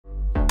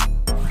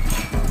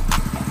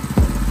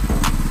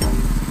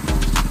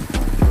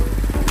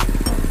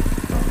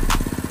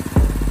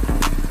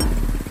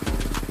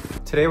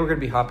Today we're going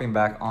to be hopping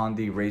back on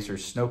the Razor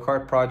Snow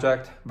Kart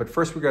project, but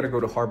first we got to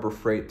go to Harbor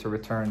Freight to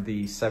return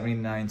the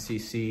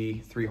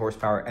 79cc 3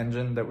 horsepower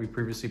engine that we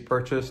previously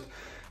purchased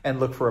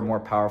and look for a more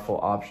powerful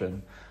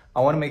option.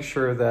 I want to make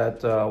sure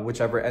that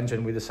whichever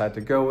engine we decide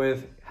to go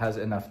with has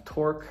enough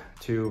torque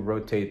to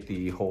rotate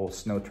the whole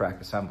snow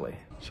track assembly.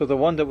 So the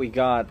one that we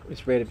got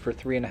is rated for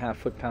 3.5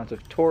 foot-pounds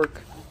of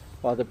torque,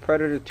 while the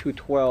Predator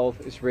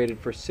 212 is rated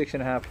for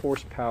 6.5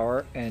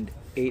 horsepower and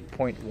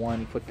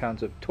 8.1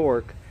 foot-pounds of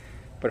torque.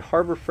 But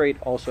Harbor Freight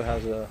also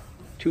has a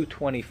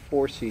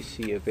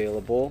 224cc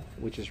available,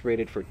 which is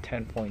rated for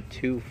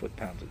 10.2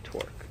 foot-pounds of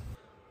torque.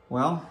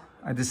 Well,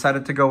 I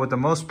decided to go with the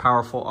most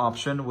powerful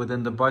option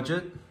within the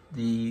budget,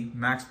 the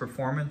Max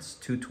Performance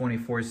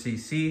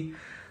 224cc.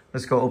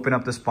 Let's go open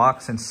up this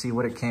box and see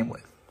what it came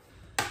with.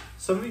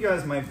 Some of you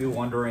guys might be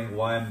wondering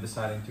why I'm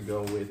deciding to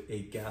go with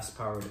a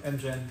gas-powered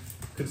engine,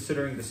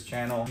 considering this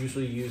channel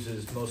usually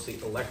uses mostly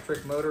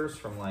electric motors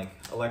from like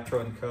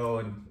Electro & Co.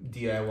 and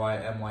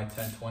DIY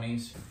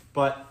MY1020s.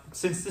 But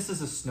since this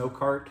is a snow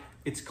kart,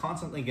 it's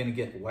constantly going to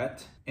get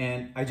wet,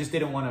 and I just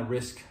didn't want to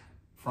risk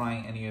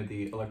frying any of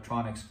the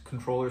electronics.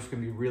 Controllers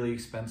can be really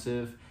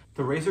expensive.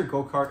 The Razor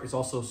Go-Kart is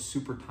also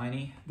super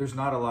tiny. There's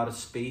not a lot of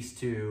space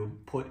to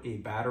put a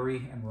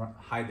battery and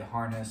hide the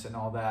harness and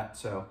all that.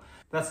 So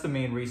that's the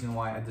main reason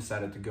why I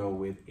decided to go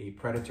with a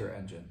Predator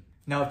engine.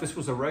 Now, if this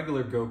was a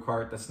regular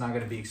Go-Kart that's not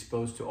going to be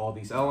exposed to all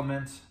these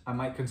elements, I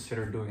might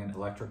consider doing an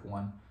electric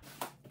one.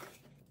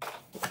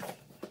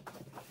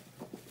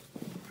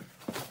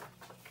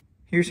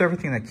 Here's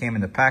everything that came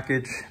in the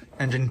package.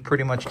 Engine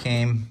pretty much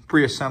came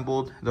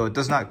pre-assembled, though it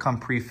does not come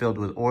pre-filled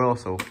with oil,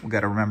 so we got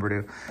to remember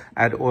to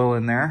add oil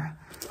in there.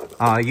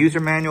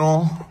 User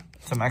manual,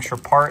 some extra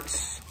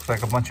parts, looks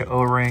like a bunch of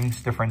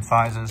O-rings, different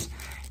sizes,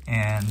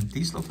 and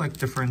these look like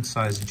different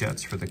size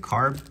jets for the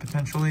carb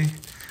potentially.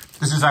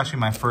 This is actually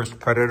my first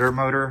Predator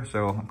motor,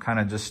 so I'm kind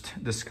of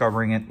just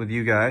discovering it with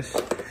you guys.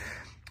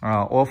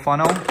 Oil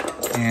funnel,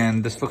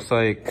 and this looks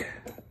like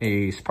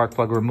a spark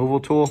plug removal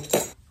tool.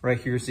 Right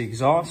here's the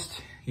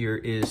exhaust. Here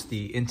is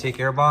the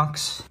intake air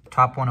box.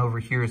 Top one over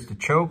here is the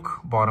choke.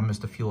 Bottom is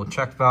the fuel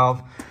check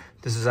valve.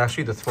 This is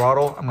actually the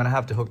throttle. I'm gonna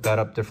have to hook that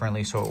up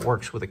differently so it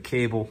works with a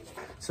cable.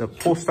 It's a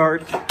pull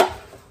start,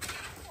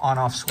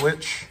 on-off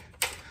switch.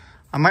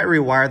 I might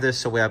rewire this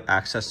so we have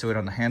access to it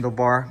on the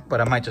handlebar,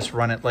 but I might just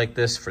run it like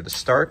this for the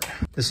start.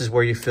 This is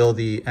where you fill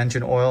the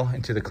engine oil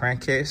into the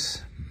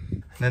crankcase.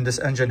 And then this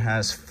engine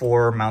has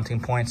 4 mounting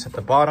points at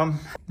the bottom.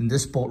 And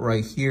this bolt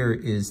right here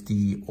is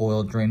the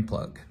oil drain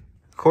plug.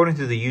 According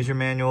to the user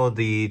manual,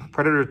 the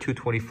Predator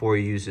 224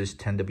 uses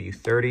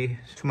 10W30.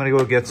 So I'm gonna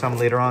go get some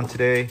later on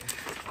today.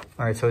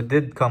 All right, so it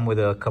did come with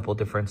a couple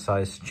different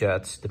size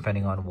jets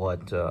depending on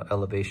what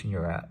elevation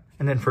you're at.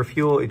 And then for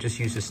fuel, it just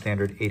uses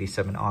standard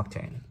 87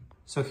 octane.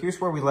 So here's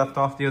where we left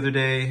off the other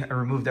day. I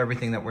removed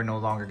everything that we're no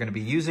longer gonna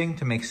be using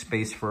to make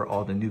space for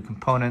all the new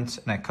components.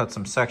 And I cut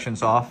some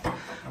sections off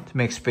to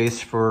make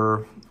space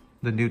for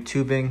the new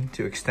tubing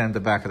to extend the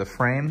back of the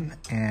frame.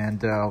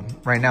 And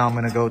right now I'm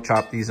gonna go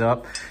chop these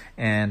up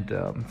and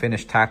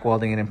finish tack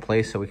welding it in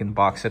place so we can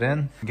box it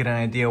in, get an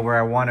idea where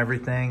I want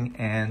everything,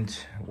 and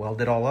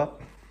weld it all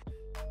up.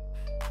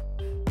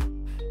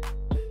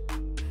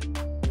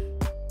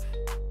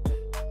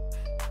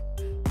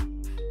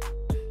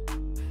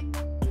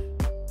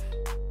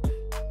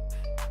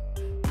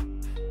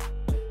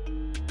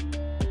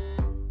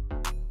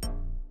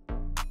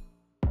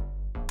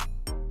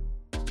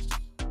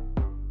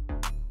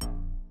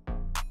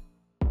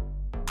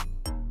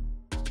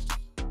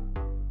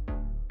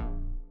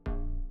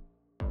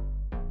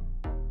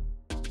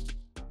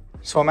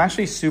 So I'm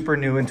actually super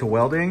new into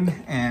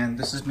welding, and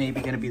this is maybe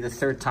going to be the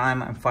 3rd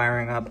time I'm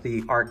firing up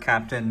the Art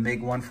Captain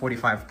MiG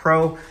 145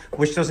 Pro,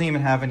 which doesn't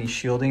even have any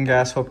shielding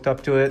gas hooked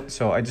up to it.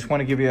 So I just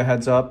want to give you a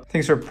heads up.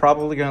 Things are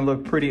probably going to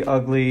look pretty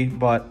ugly,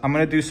 but I'm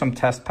going to do some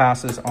test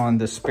passes on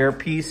the spare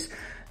piece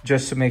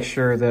just to make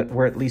sure that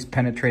we're at least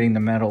penetrating the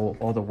metal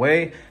all the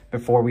way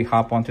before we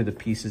hop onto the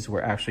pieces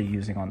we're actually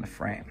using on the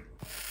frame.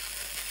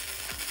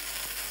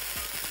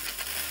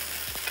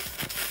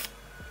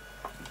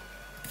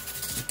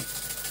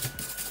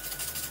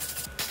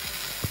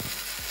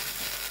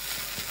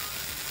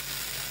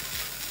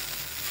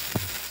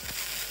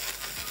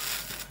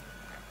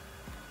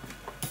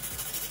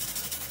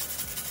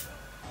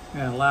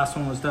 Yeah, the last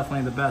one was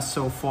definitely the best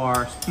so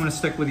far. So I'm gonna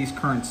stick with these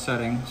current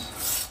settings.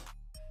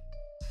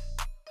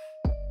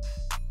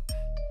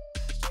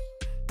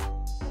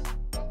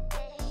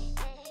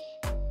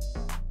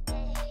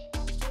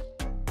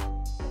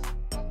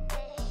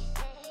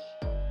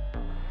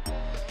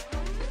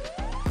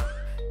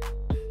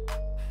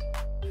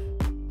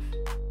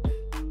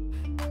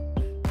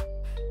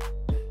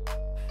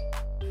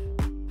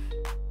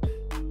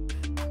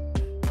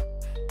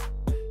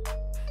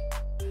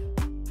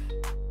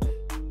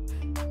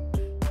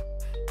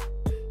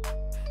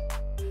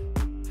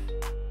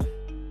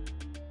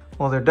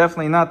 Well, they're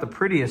definitely not the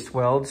prettiest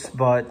welds,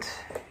 but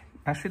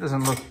actually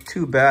doesn't look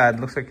too bad.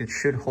 Looks like it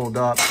should hold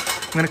up.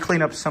 I'm gonna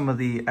clean up some of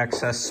the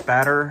excess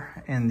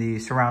spatter in the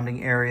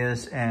surrounding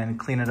areas and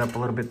clean it up a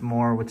little bit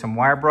more with some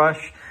wire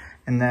brush.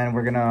 And then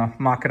we're gonna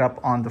mock it up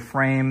on the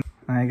frame.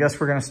 And I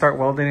guess we're gonna start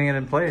welding it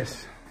in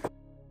place.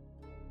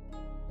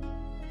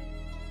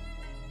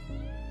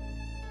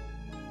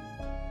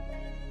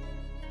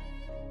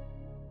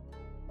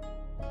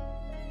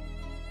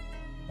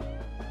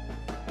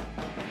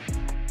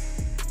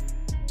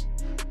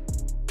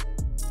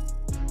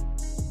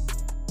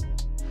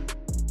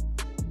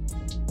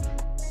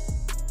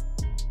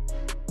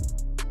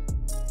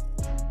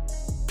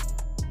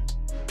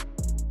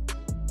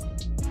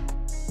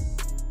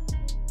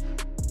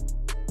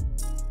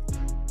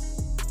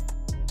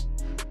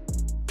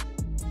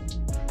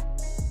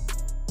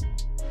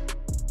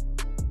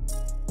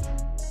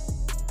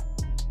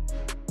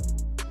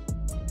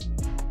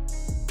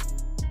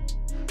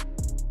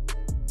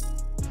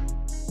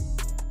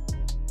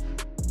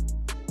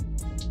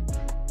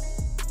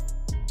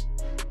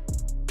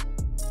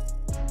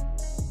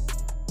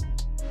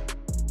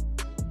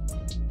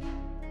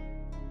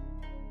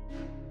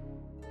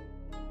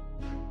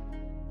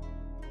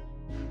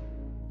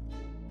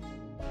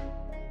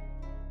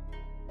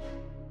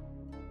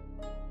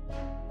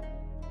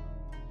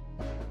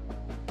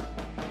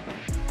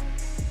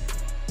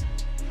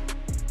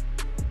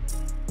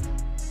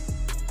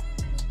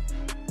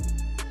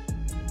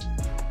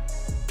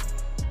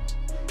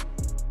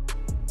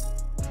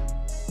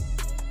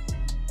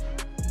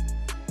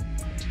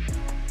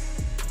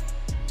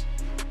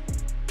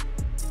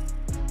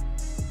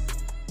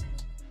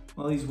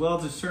 Well, these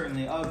welds are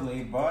certainly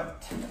ugly,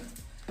 but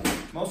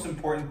most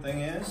important thing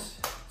is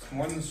it's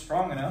more than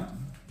strong enough.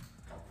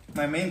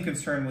 My main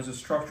concern was the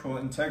structural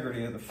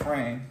integrity of the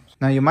frame.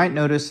 Now you might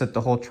notice that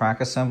the whole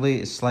track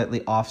assembly is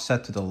slightly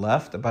offset to the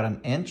left, about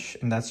an inch,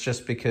 and that's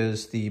just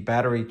because the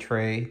battery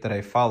tray that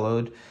I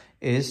followed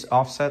is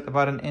offset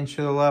about an inch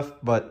to the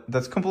left, but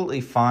that's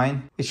completely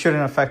fine. It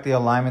shouldn't affect the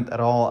alignment at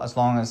all as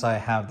long as I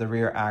have the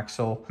rear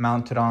axle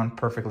mounted on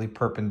perfectly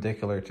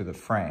perpendicular to the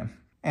frame.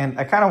 And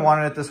I kind of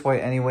wanted it this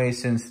way anyway,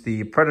 since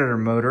the Predator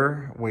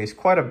motor weighs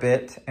quite a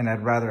bit and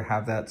I'd rather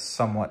have that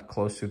somewhat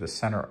close to the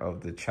center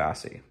of the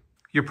chassis.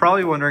 You're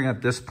probably wondering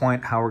at this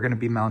point how we're going to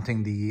be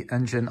mounting the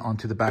engine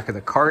onto the back of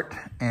the cart,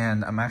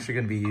 and I'm actually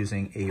going to be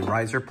using a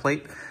riser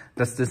plate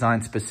that's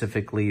designed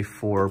specifically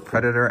for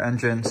Predator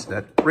engines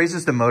that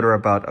raises the motor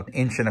about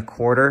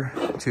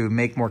 1.25 inches to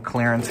make more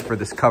clearance for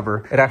this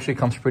cover. It actually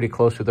comes pretty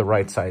close to the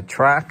right side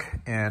track,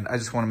 and I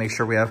just want to make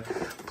sure we have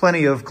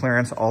plenty of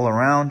clearance all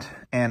around.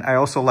 And I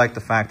also like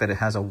the fact that it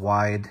has a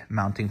wide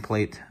mounting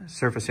plate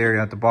surface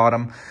area at the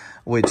bottom,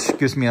 which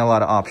gives me a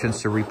lot of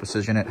options to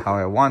reposition it how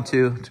I want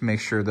to make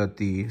sure that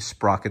the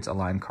sprockets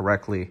align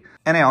correctly.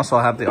 And I also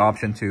have the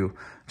option to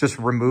just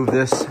remove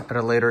this at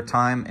a later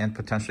time and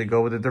potentially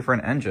go with a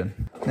different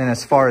engine. And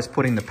as far as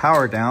putting the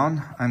power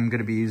down, I'm going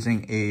to be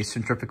using a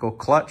centrifugal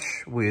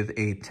clutch with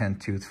a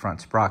 10-tooth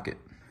front sprocket.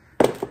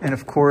 And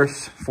of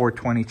course,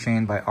 420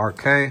 chain by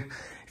RK.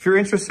 If you're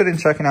interested in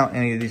checking out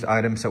any of these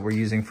items that we're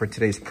using for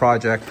today's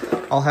project,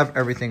 I'll have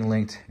everything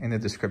linked in the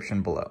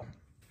description below.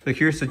 So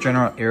here's the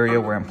general area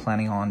where I'm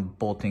planning on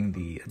bolting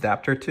the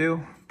adapter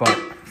to. But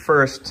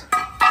first,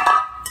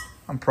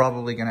 I'm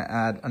probably gonna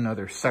add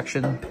another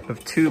section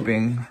of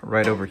tubing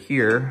right over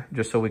here,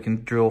 just so we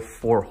can drill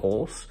 4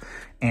 holes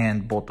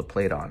and bolt the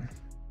plate on.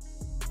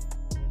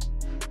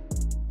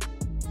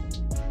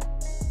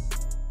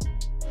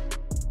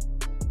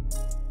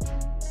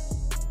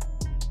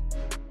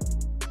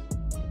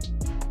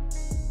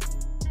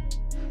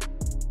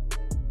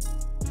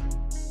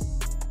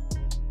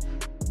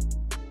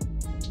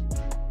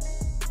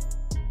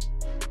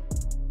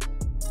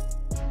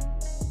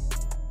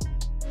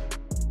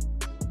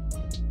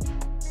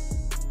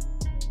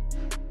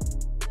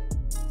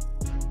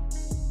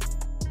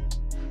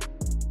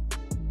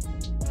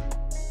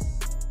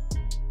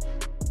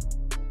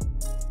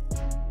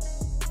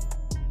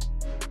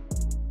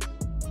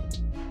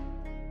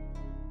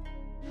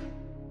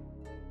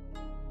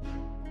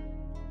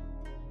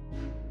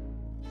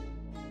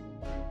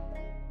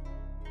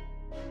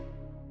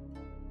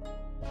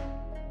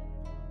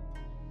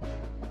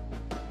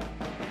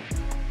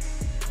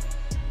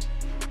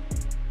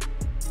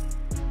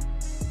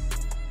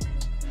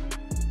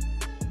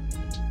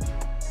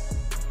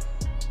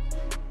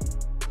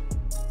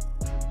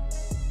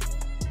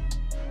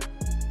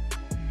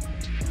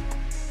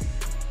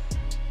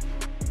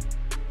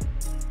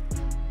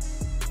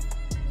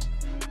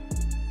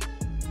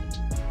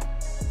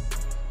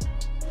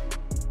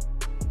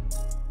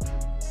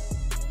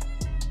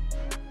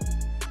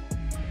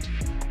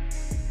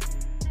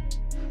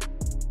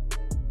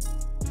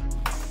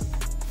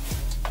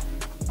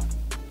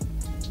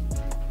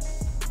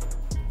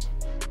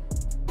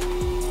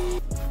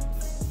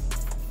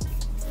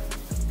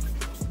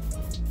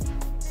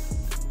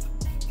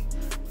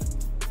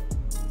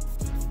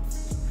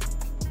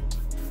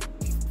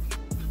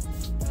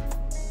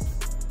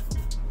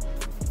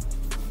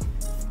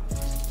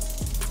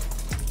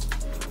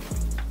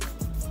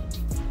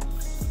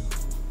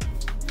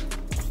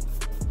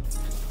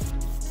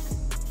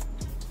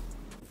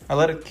 I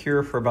let it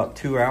cure for about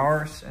 2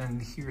 hours,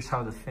 and here's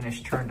how the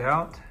finish turned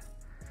out.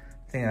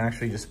 I think it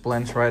actually just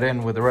blends right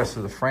in with the rest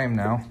of the frame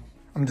now.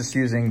 I'm just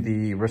using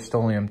the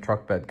Rust-Oleum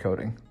truck bed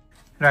coating.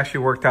 It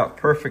actually worked out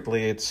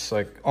perfectly. It's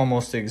like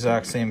almost the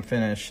exact same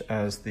finish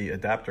as the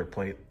adapter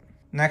plate.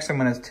 Next, I'm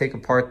gonna take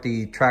apart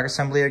the track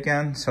assembly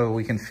again so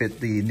we can fit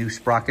the new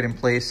sprocket in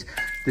place.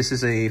 This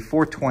is a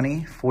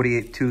 420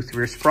 48 tooth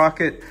rear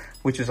sprocket,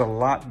 which is a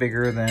lot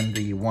bigger than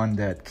the one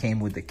that came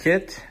with the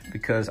kit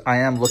because I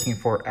am looking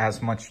for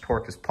as much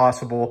torque as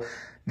possible.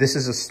 This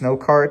is a Snow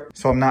Kart,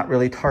 so I'm not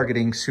really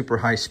targeting super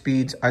high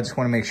speeds. I just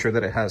wanna make sure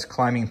that it has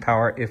climbing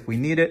power if we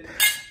need it.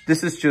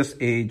 This is just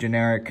a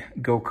generic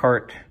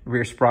Go-Kart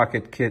rear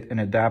sprocket kit and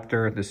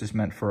adapter. This is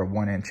meant for a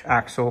 1-inch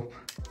axle.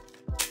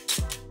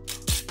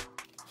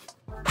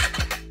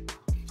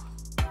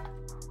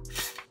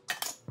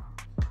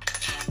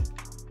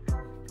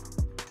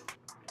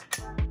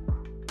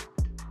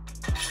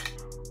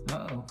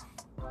 Uh-oh.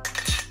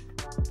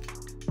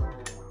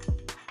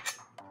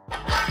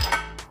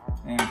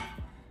 And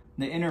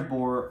the inner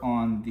bore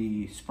on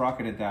the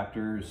sprocket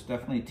adapter is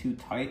definitely too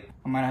tight.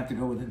 I might have to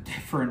go with a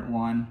different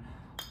one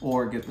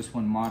or get this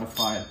one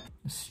modified.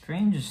 The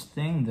strangest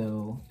thing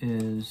though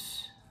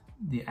is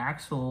the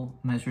axle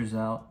measures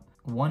out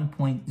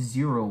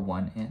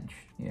 1.01 inch.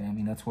 Yeah, I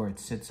mean, that's where it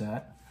sits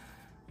at.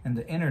 And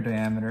the inner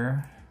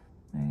diameter,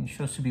 it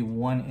shows to be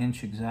 1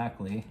 inch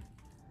exactly.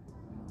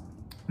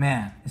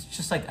 Man, it's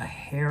just like a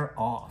hair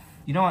off.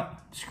 You know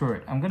what? Screw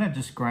it. I'm gonna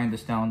just grind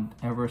this down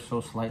ever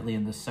so slightly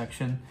in this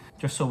section,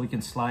 just so we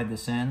can slide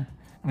this in.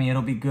 I mean,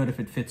 it'll be good if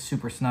it fits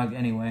super snug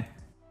anyway.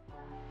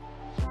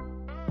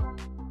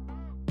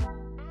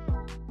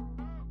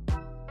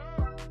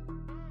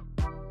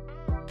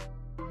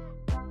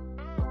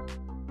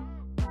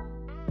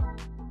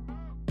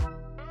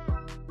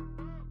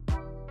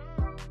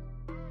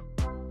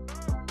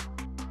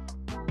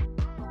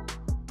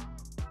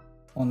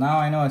 Well, now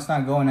I know it's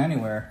not going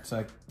anywhere. It's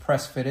like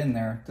press fit in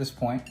there at this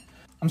point.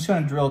 I'm just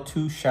gonna drill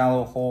 2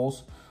 shallow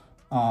holes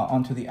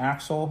onto the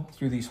axle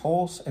through these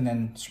holes and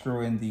then screw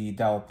in the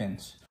dowel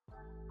pins.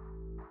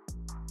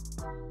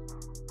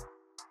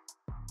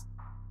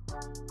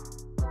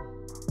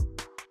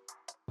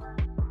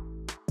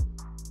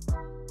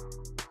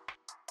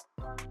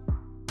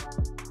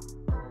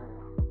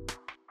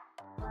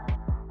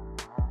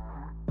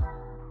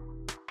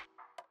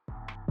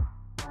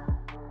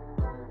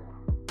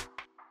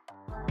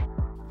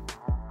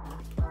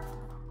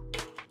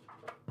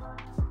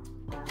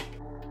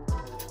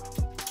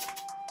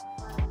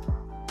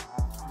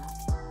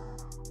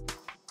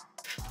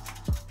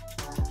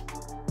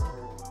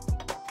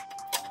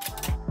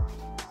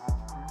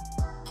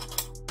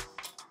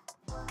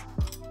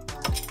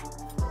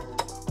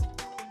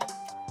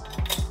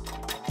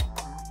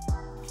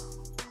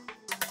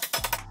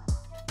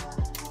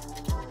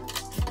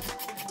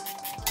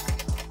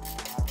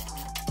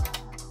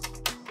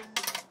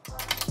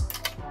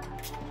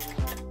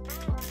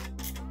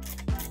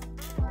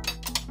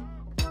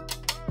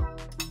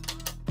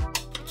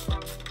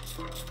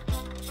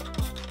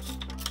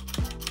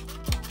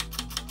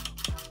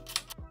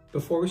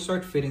 Before we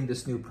start fitting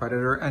this new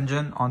Predator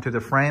engine onto the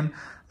frame,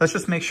 let's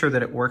just make sure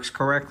that it works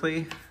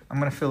correctly. I'm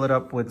gonna fill it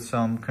up with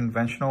some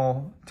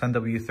conventional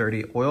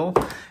 10W30 oil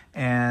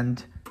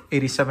and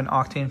 87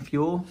 octane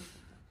fuel.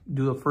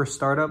 Do a first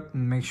startup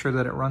and make sure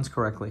that it runs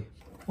correctly.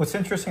 What's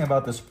interesting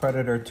about this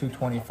Predator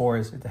 224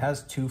 is it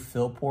has 2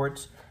 fill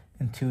ports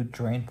and 2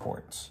 drain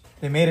ports.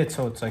 They made it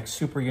so it's like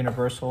super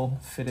universal,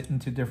 fit it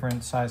into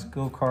different size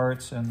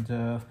go-karts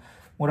and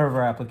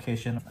whatever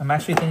application. I'm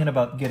actually thinking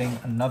about getting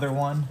another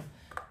one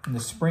in the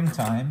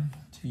springtime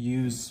to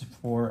use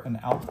for an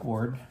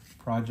outboard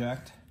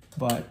project,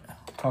 but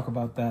I'll talk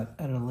about that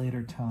at a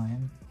later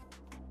time.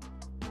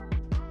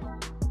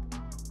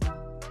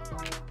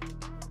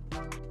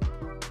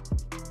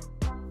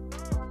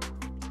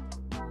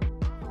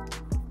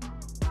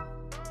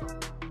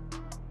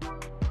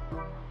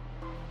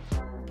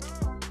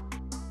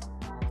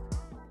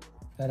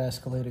 That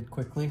escalated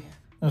quickly.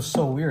 It was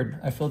so weird.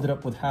 I filled it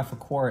up with half a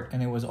quart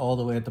and it was all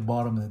the way at the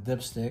bottom of the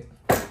dipstick.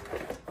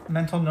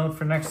 Mental note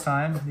for next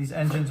time, these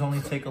engines only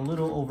take a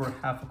little over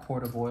half a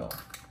quart of oil.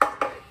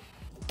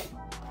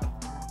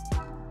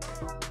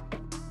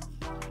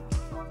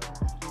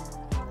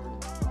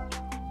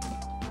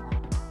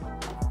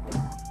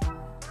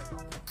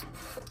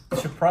 I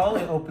should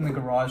probably open the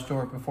garage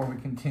door before we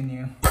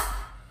continue.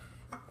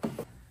 Right,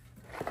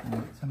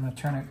 so I'm gonna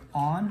turn it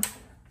on.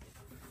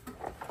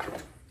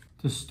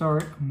 To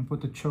start, I'm gonna put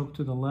the choke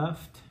to the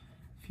left.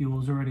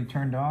 Fuel's already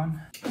turned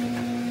on.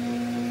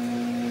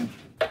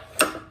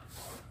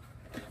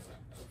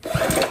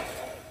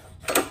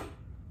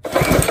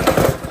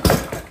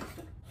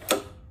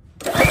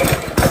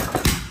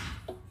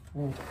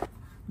 Ooh,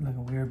 like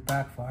a weird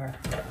backfire.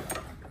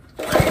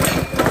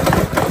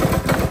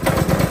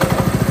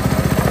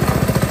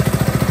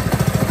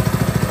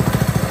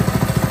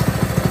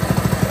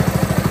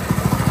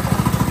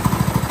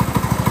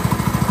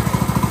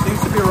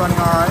 Seems to be running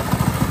all right.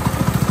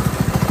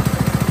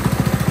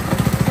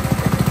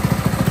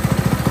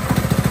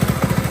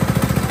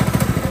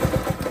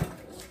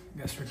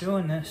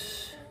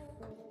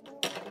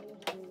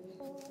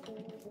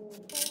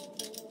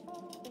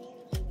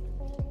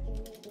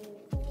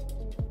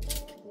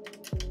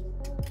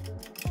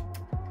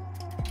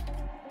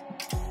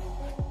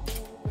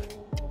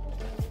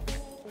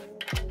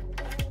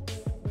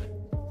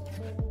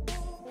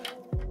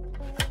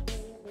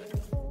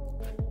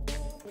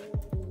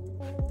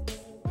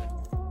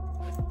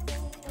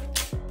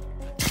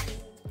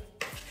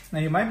 Now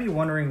you might be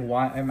wondering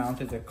why I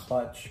mounted the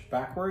clutch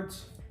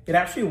backwards. It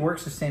actually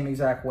works the same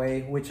exact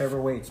way,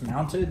 whichever way it's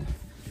mounted.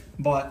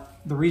 But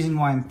the reason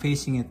why I'm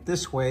facing it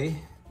this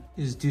way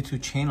is due to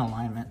chain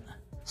alignment.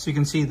 So you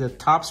can see the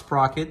top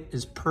sprocket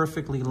is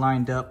perfectly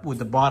lined up with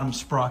the bottom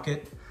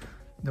sprocket,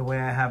 the way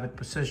I have it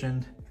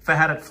positioned. If I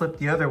had it flipped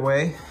the other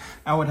way,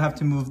 I would have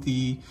to move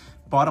the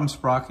bottom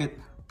sprocket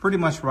pretty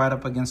much right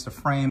up against the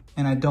frame,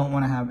 and I don't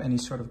want to have any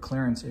sort of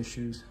clearance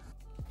issues.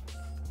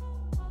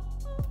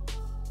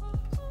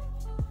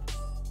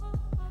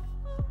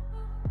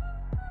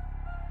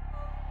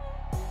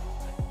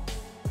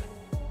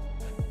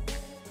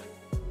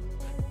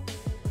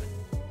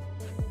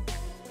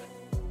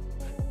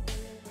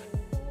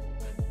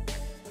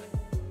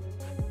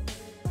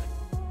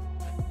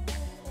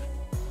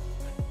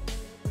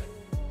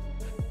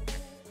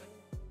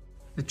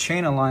 The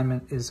chain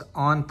alignment is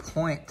on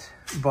point,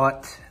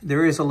 but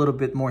there is a little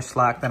bit more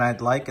slack than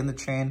I'd like in the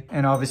chain.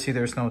 And obviously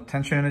there's no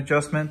tension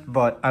adjustment,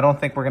 but I don't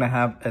think we're gonna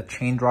have a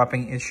chain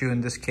dropping issue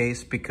in this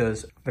case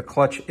because the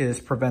clutch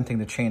is preventing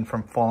the chain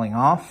from falling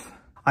off.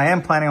 I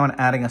am planning on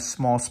adding a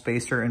small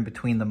spacer in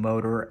between the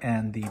motor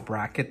and the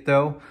bracket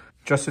though,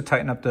 just to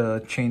tighten up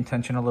the chain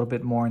tension a little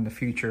bit more in the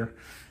future.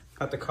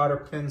 Got the cotter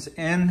pins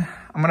in.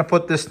 I'm gonna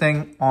put this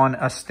thing on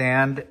a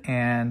stand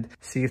and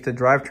see if the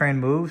drivetrain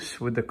moves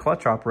with the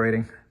clutch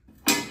operating.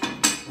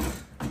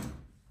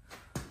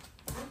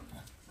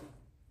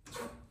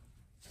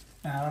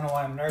 I don't know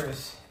why I'm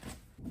nervous.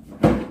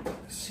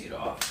 Seat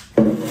off.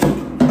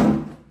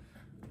 I'm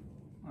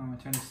gonna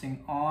turn this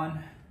thing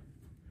on.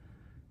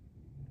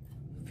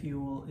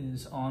 Fuel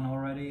is on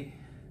already.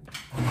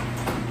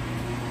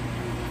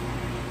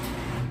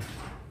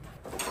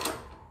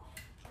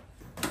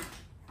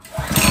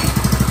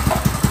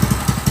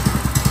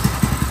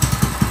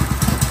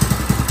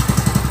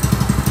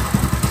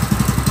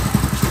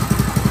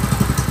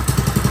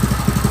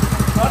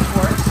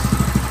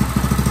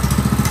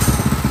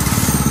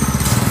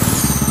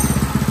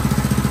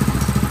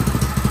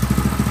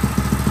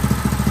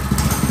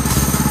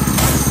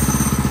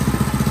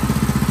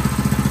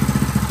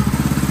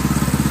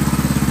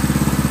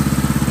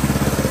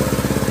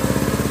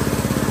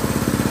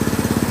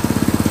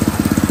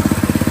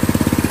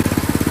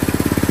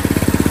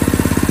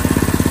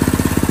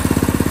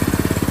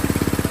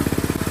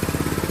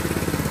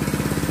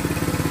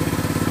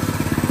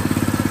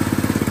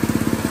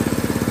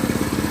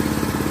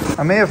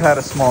 I may have had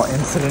a small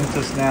incident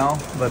just now,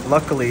 but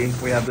luckily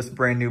we have this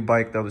brand new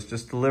bike that was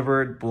just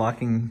delivered,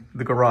 blocking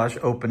the garage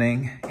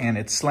opening, and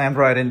it slammed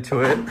right into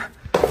it,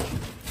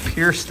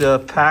 pierced the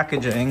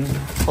packaging,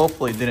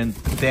 hopefully didn't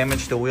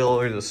damage the wheel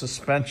or the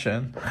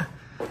suspension,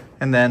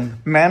 and then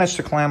managed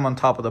to climb on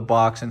top of the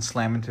box and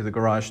slam into the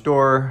garage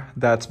door.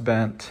 That's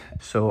bent,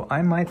 so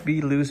I might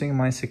be losing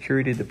my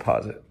security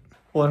deposit.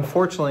 Well,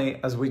 unfortunately,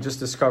 as we just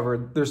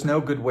discovered, there's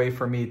no good way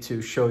for me to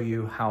show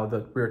you how the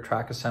rear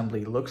track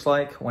assembly looks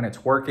like when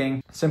it's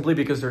working, simply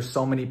because there's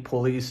so many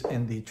pulleys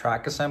in the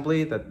track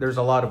assembly that there's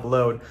a lot of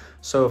load.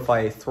 So if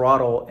I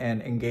throttle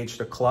and engage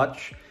the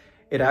clutch,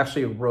 it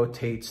actually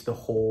rotates the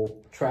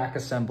whole track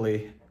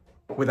assembly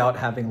without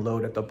having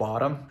load at the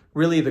bottom.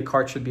 Really, the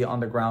cart should be on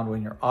the ground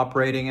when you're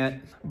operating it,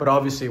 but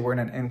obviously we're in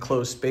an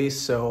enclosed space,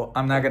 so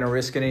I'm not gonna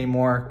risk it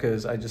anymore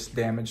because I just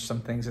damaged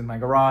some things in my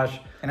garage,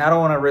 and I don't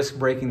wanna risk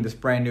breaking this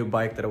brand new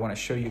bike that I wanna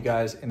show you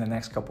guys in the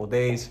next couple of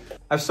days.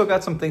 I've still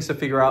got some things to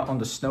figure out on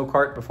the Snow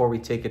Kart before we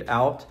take it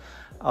out,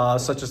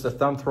 such as the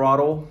thumb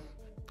throttle.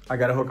 I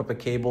gotta hook up a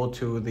cable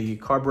to the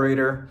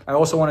carburetor. I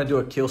also wanna do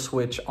a kill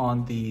switch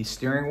on the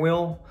steering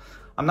wheel.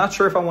 I'm not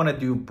sure if I want to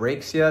do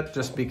brakes yet,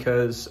 just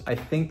because I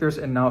think there's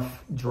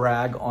enough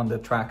drag on the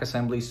track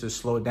assemblies to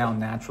slow down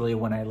naturally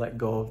when I let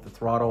go of the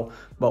throttle.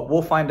 But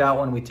we'll find out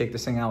when we take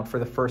this thing out for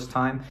the first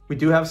time. We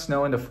do have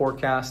snow in the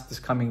forecast this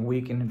coming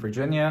week in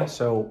Virginia,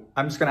 so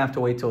I'm just gonna have to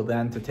wait till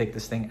then to take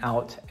this thing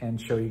out and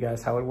show you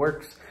guys how it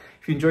works.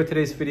 If you enjoyed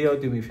today's video,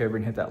 do me a favor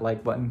and hit that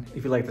like button.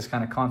 If you like this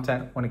kind of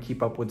content, want to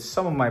keep up with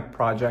some of my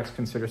projects,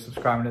 consider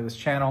subscribing to this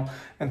channel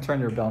and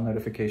turn your bell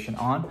notification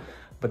on.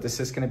 But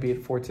this is going to be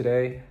it for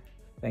today.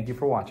 Thank you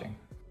for watching.